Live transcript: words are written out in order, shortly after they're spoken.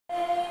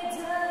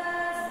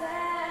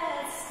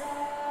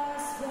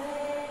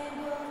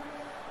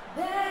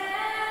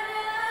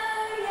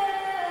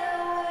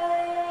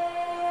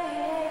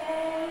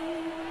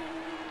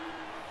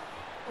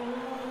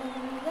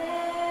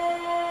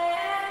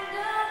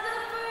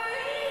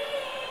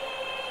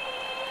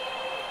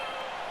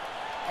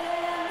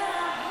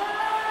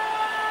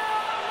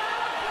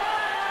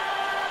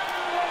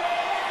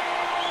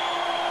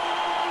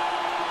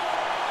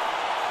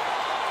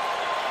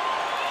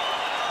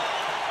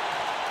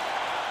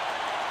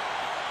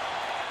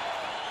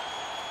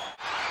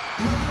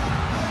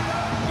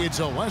It's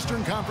a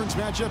Western Conference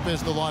matchup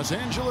as the Los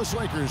Angeles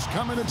Lakers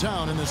come into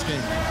town in this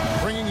game.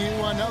 Bringing you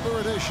another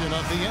edition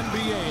of the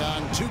NBA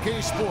on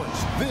 2K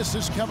Sports. This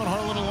is Kevin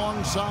Harlan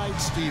alongside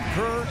Steve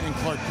Kerr and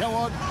Clark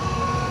Kellogg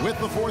with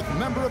the fourth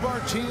member of our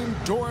team,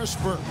 Doris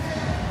Burke.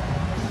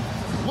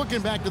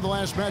 Looking back to the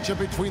last matchup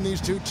between these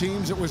two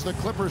teams, it was the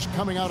Clippers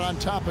coming out on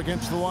top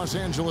against the Los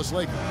Angeles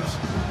Lakers.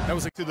 That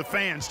was to the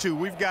fans, too.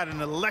 We've got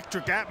an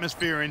electric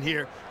atmosphere in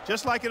here,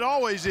 just like it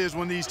always is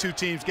when these two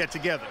teams get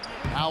together.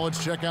 Now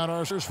let's check out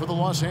our starters for the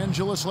Los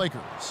Angeles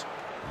Lakers.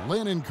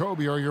 Lynn and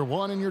Kobe are your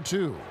 1 and your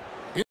 2.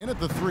 In at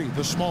the 3,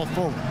 the small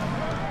forward.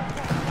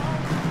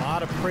 A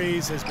lot of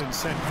praise has been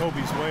sent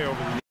Kobe's way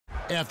over the years.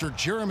 After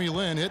Jeremy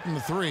Lin hitting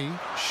the 3,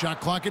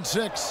 shot clock at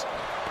 6.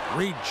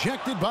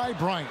 Rejected by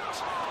Bryant.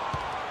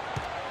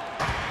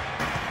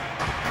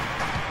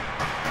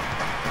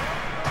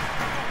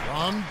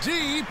 From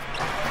deep.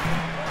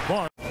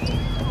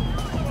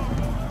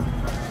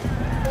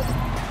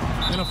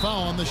 And a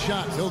foul on the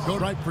shot. He'll go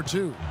right for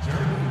 2.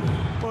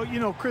 Well, you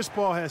know, Chris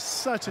Paul has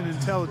such an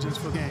intelligence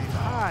for the game.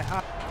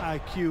 High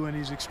IQ, and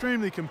he's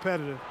extremely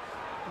competitive.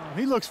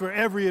 He looks for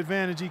every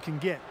advantage he can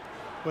get,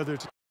 whether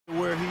it's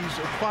where he's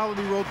a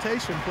quality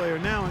rotation player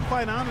now. And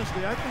quite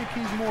honestly, I think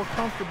he's more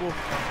comfortable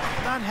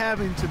not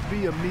having to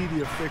be a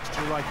media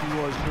fixture like he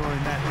was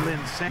during that Lin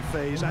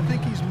phase. I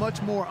think he's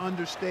much more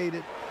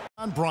understated.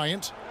 On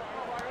Bryant.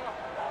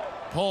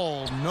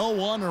 Paul, no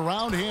one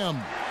around him.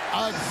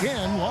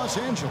 Again, Los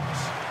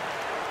Angeles.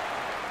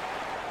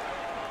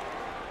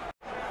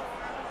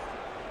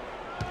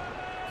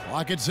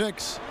 Clock at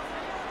 6.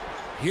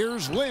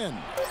 Here's Lin.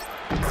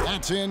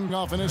 That's in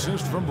off an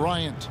assist from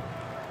Bryant.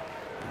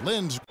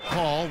 Lin's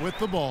Paul with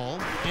the ball,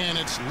 and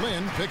it's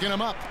Lin picking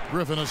him up.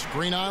 Griffin a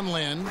screen on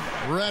Lin.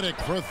 Redick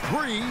for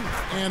 3,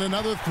 and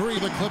another 3,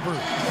 the Clippers.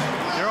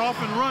 They're off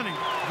and running.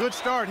 Good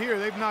start here.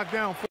 They've knocked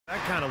down 4. That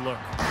kind of look.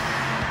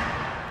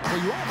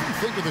 Well, you often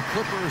think of the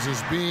Clippers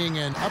as being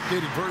an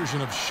updated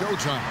version of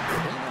Showtime.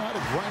 They know how to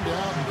grind it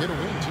out and get a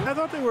win, too. I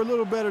thought they were a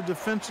little better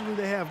defensively.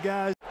 They have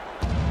guys.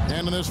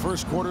 And in this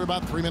first quarter,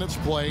 about 3 minutes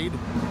played.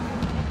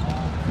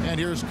 And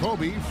here's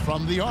Kobe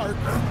from the arc.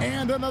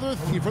 And another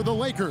 3 for the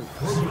Lakers.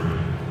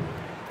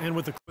 And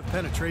with the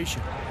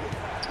penetration.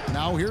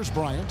 Now here's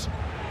Bryant.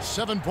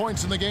 7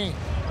 points in the game.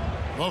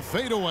 The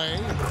fadeaway.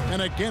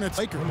 And again, it's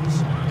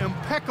Lakers.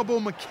 Impeccable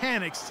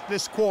mechanics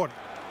this quarter.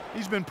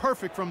 He's been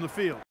perfect from the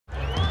field.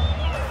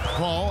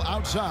 Paul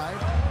outside.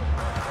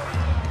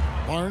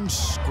 Barnes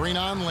screen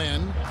on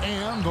Lin.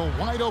 And the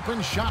wide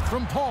open shot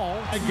from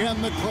Paul.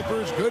 Again, the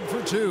Clippers good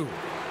for 2.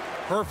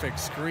 Perfect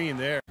screen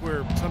there.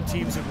 Where some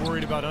teams have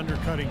worried about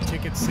undercutting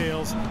ticket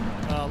sales.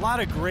 A lot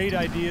of great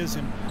ideas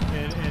and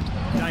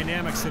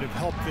dynamics that have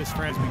helped this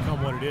franchise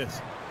become what it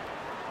is.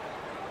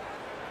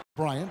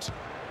 Bryant.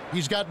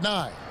 He's got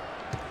 9.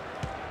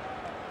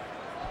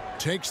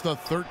 Takes the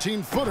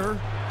 13-footer.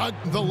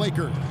 The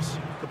Lakers.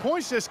 The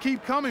points just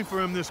keep coming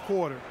for him this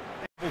quarter.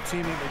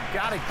 Teaming, they've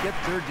got to get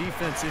their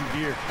defense in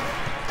gear.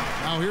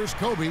 Now here's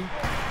Kobe.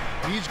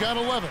 He's got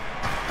 11.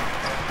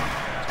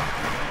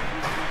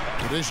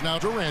 The dish now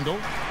to Randall.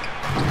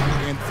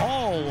 And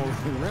all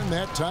over in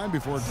that time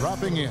before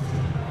dropping in.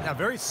 Yeah,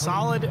 very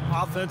solid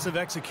offensive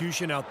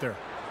execution out there.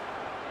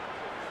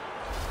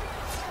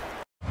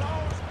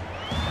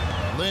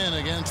 Lin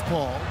against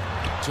Paul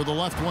to the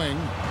left wing.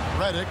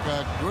 Redick,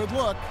 a good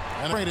look.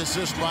 And a great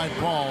assist by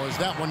Paul as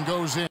that one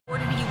goes in.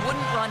 He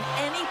wouldn't run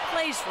any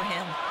plays for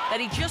him, that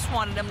he just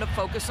wanted him to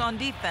focus on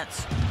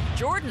defense.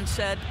 Jordan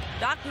said,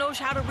 Doc knows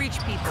how to reach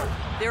people.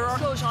 There are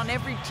those on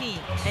every team,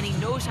 and he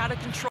knows how to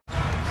control.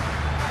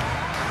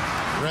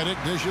 Redick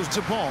dishes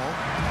to Paul.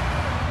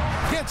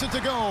 Gets it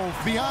to go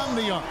beyond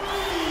the arc.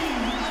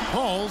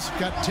 Paul's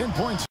got 10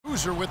 points.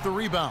 Boozer with the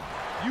rebound.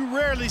 You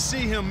rarely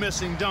see him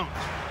missing dunks,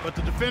 but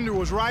the defender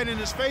was right in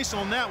his face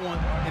on that one,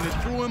 and it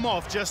threw him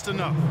off just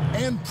enough.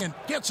 And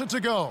gets it to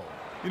go.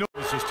 You know,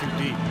 It's just too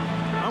deep.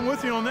 I'm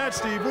with you on that,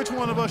 Steve. Which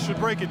one of us should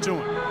break it to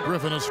him?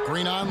 Griffin a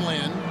screen on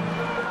Lin.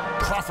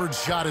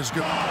 Crawford's shot is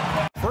good.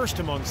 First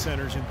among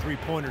centers in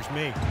three-pointers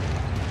made.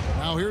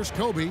 Now here's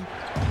Kobe.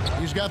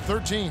 He's got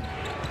 13.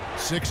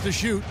 6 to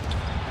shoot.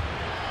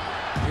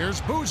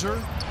 Here's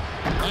Boozer.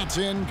 That's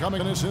in,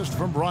 coming an assist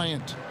from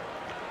Bryant.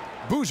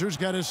 Boozer's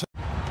got his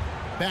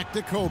back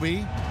to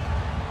Kobe.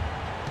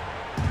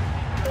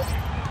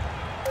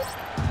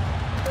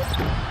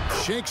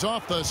 Shakes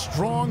off the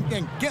strong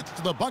and gets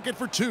to the bucket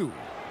for 2.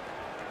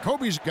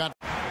 Kobe's got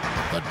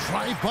the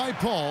drive by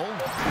Paul.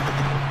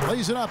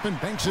 Plays it up and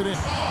banks it in.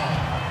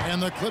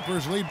 And the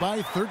Clippers lead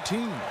by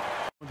 13.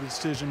 The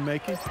decision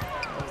making.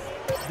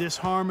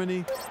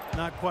 Disharmony,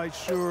 not quite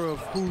sure of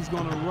who's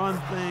going to run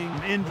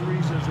things,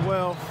 injuries as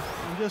well.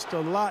 And just a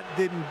lot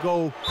didn't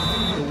go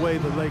the way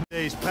the Lakers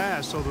days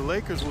passed, so the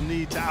Lakers will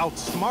need to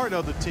outsmart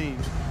other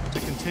teams to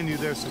continue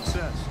their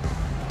success.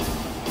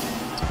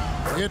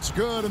 It's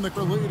good, and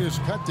the lead is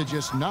cut to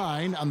just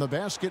 9 on the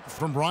basket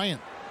from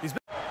Bryant.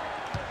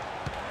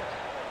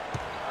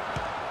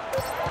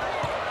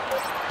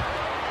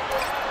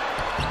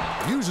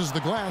 Uses the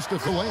glass to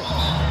fillet.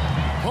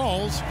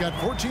 Paul's got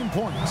 14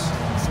 points.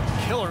 Some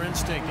killer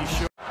instinct he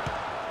showed.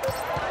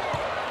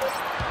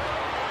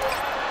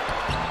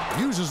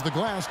 Uses the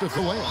glass to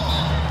fillet it.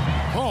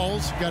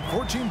 Paul's got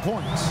 14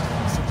 points.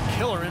 Some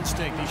killer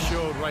instinct he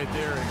showed right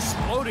there,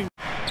 exploding.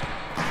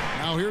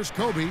 Now here's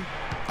Kobe.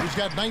 He's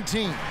got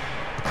 19.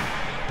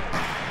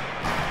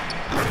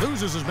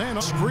 Loses his man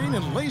on screen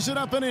and lays it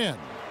up and in.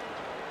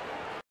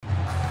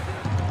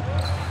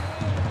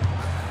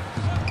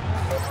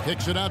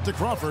 Kicks it out to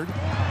Crawford.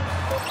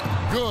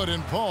 Good,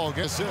 and Paul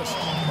gets assist.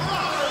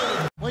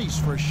 Place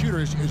for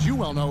shooters, as you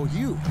well know,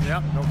 huge.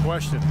 Yep, no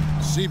question.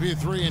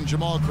 CP3 and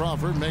Jamal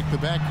Crawford make the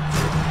back.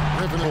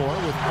 Griffin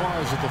with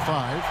pause at the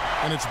 5,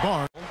 and it's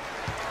Barnes.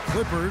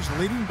 Clippers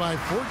leading by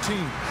 14.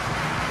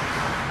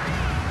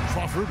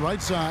 Crawford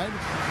right side.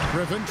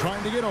 Griffin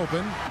trying to get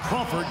open.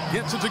 Crawford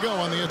gets it to go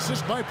on the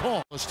assist by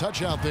Paul. Let's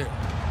touch out there.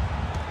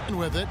 And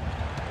with it,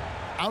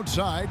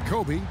 outside,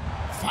 Kobe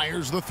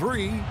fires the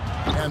 3,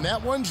 and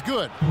that one's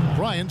good.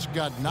 Bryant's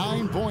got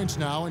 9 points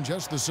now in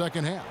just the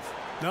second half.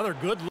 Another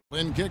good look.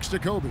 Lynn kicks to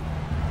Kobe.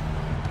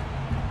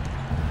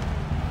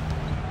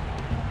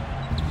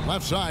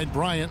 Left side,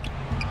 Bryant.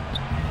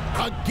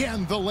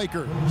 Again, the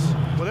Lakers.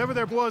 Whatever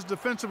there was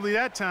defensively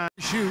that time.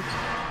 Shoot.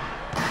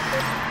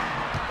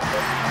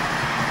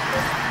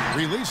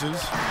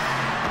 Releases.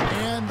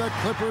 And the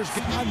Clippers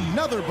get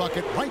another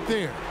bucket right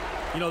there.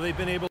 You know, they've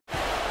been able.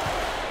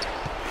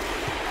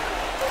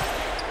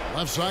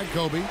 Left side,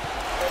 Kobe.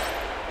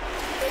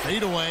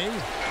 Fade away.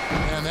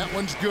 And that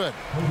one's good.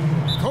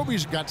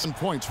 Kobe's got some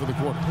points for the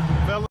quarter.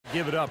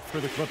 Give it up for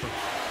the Clippers.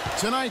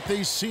 Tonight,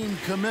 they seem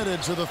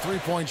committed to the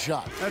three-point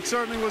shot. That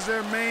certainly was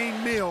their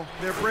main meal,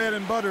 their bread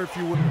and butter, if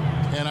you will.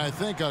 And I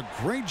think a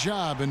great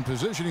job in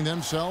positioning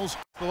themselves.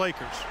 The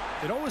Lakers.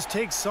 It always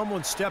takes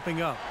someone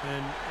stepping up,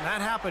 and that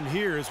happened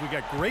here as we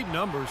got great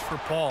numbers for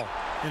Paul.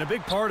 And a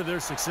big part of their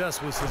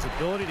success was his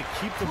ability to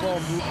keep the ball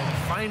moving,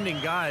 finding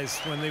guys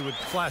when they would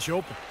flash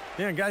open.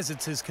 Man, guys,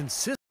 it's his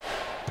consistent.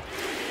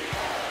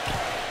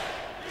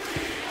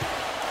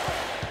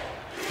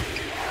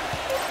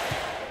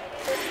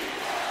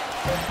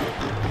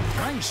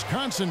 Nice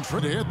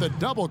concentrated hit the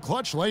double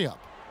clutch layup.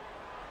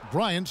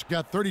 Bryant's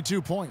got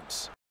 32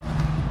 points.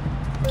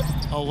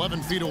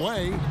 11 feet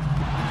away.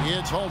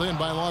 It's hauled in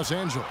by Los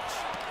Angeles.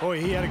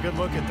 Boy, he had a good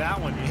look at that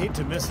one. You hate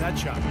to miss that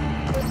shot.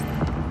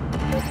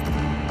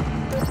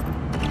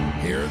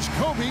 Here's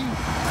Kobe.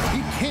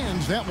 He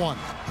cans that one.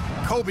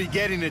 Kobe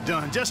getting it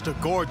done. Just a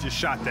gorgeous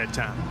shot that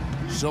time.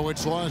 So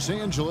it's Los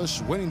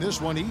Angeles winning this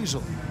one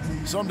easily.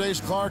 Some days,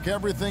 Clark,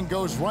 everything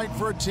goes right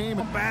for a team.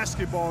 A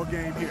basketball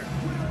game here.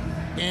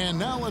 And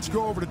now let's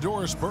go over to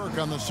Doris Burke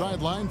on the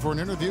sideline for an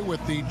interview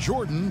with the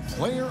Jordan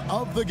Player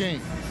of the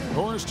Game.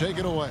 Doris, take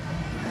it away.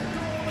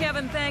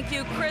 Kevin, thank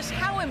you. Chris,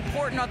 how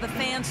important are the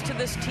fans to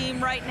this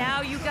team right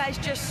now? You guys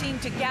just seem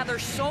to gather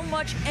so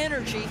much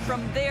energy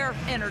from their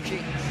energy.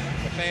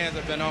 The fans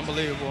have been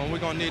unbelievable, and we're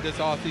going to need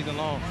this all season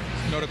long.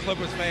 You know, the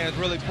Clippers fans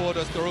really pulled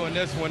us through in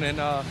this one, and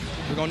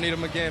we're going to need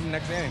them again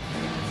next game.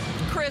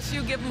 Chris,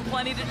 you give them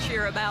plenty to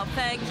cheer about.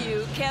 Thank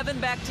you. Kevin,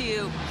 back to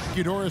you. Thank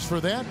you, Doris, for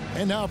that.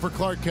 And now for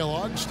Clark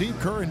Kellogg, Steve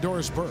Kerr, and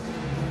Doris Burke.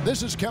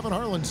 This is Kevin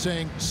Harlan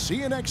saying see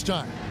you next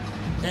time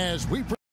as we